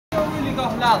you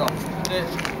got a ladder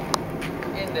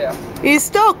in there? He's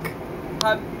stuck.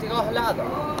 Have you got a ladder?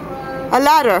 A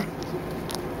ladder.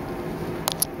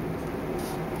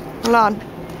 Hold on.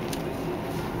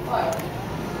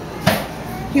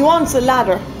 He wants a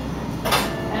ladder.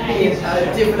 A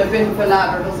devil a bit of a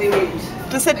ladder does he need?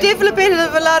 Just a devil a bit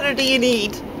of a ladder do you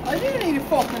need? I do need a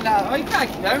fucking ladder. I can't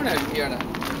get down out here now.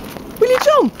 Will you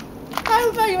jump? How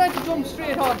about you went to jump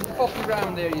straight onto the fucking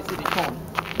ground there, you silly cunt?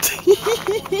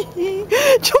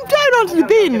 Jump down onto the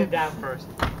bin. Get it down first.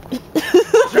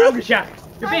 What's wrong with you?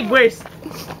 Your big waist.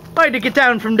 I had to get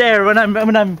down from there when I'm. Yeah,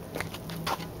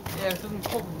 it doesn't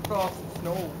come across the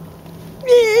snow.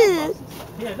 Yeah.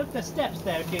 Yeah, look, the steps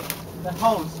there. Okay. The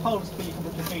holes for you can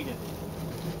put your feet in.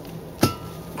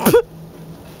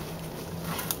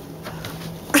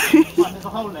 Come on, there's a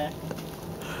hole there.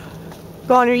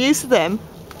 Go on, you're used to them.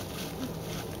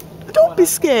 Don't be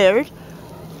scared.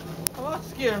 I'm not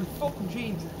scared of fucking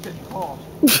jeans that you caught.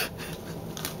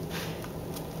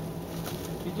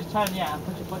 You just turn yeah and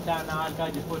put your foot down now. I'll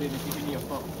guide your foot in if you give me your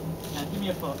foot. Now give me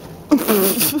your foot.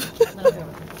 No,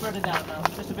 further down now.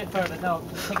 Just a bit further. No,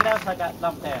 take it outside that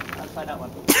lump there. Outside that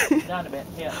one. Down a bit.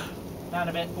 Here. Down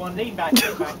a bit. Go on, lean back.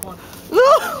 Lean back. Go on.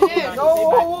 Yeah,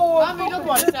 whoa. Mommy, look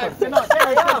what's there.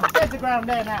 There's the ground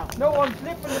there now. No one's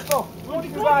flipping the fuck. Run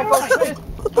your back up.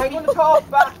 I'm going to toss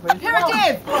backwards. Here,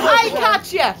 Dave! I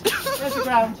catch you! There's the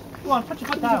ground. Go on, put your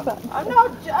foot down. I'm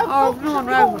not. Oh, no one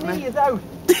round with me. me. Is out.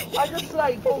 I just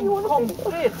like come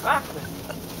straight backwards.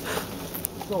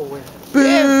 So weird.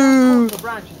 Boo. The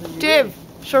branches and you Dave,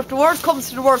 sure, if the worst comes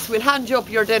to the worst, we'll hand you up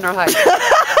your dinner height.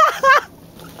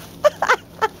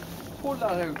 pull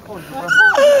that out.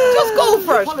 Just go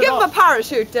for it. Give him a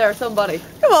parachute there, somebody.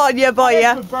 Come on, you boy, That's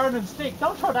yeah. for burning stick.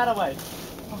 Don't throw that away.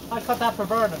 I cut that for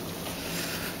burning.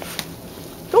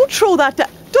 Don't throw that down.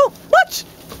 Don't. Watch.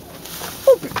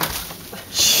 Oh.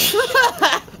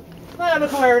 Now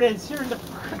look where it is. You're in the.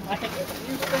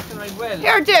 You sticking right well.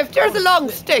 Here, Dave, there's a long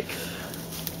stick.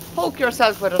 Poke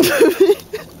yourself with it.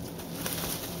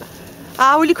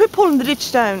 Will you quit pulling the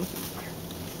ditch down?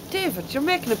 David, you're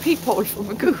making a peephole from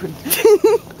a goon.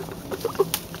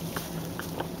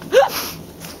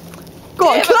 Go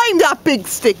on, climb that big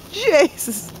stick.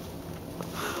 Jesus.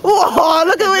 Whoa,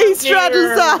 look at how he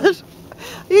straddles that.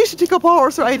 You should take up a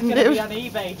horse riding, It's gonna be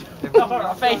dude. on eBay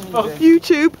or Facebook.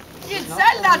 YouTube. You'd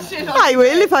sell that shit on I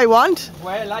will if I want.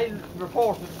 Well, I'll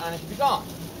report it and it'll be gone.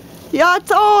 Yeah,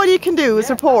 that's all you can do is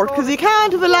report, because you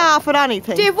can't have a laugh at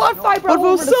anything. Dave, what if I But brought for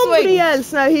over the somebody swing?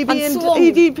 else now, he'd be And in, swung.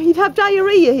 he'd have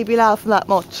diarrhea, he'd be laughing that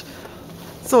much.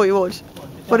 So he would.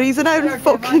 But he's an out Here, of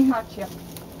Dave, fucking... I'll catch you.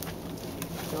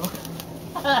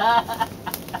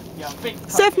 Yeah, big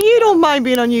Stephanie, you don't mind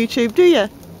being on YouTube, do you?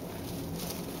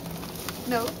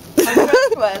 No. I'm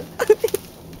dressed well.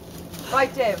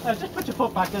 Right, Dave. Just put your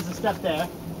foot back. There's a step there.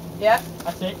 Yeah.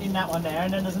 That's it. In that one there,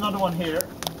 and then there's another one here.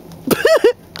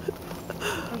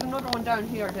 There's another one down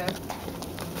here, Dave.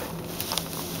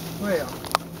 Where?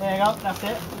 There you go. That's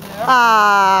it.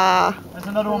 Ah. There's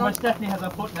another one where Stephanie has her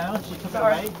foot now. She took it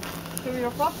Sorry. away. Give me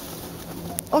your foot.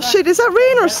 Oh shit, is that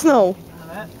rain or snow?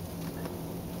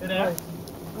 Get there.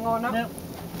 I'm going up. No.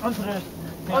 Onto the.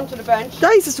 Onto the bench.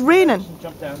 Guys, it's raining.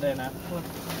 Jump down there now.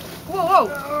 Whoa, whoa.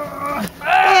 I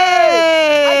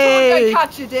Hey! thought I'd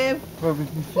catch you, Dave. Probably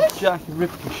Jack and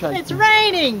Rip can shake. It's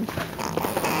raining.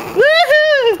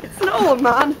 Woohoo! It's snowing,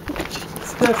 man.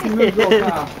 Stephanie, move your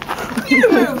car.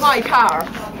 You move my car.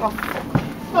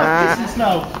 Look, this is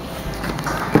snow.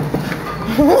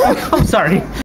 I'm sorry.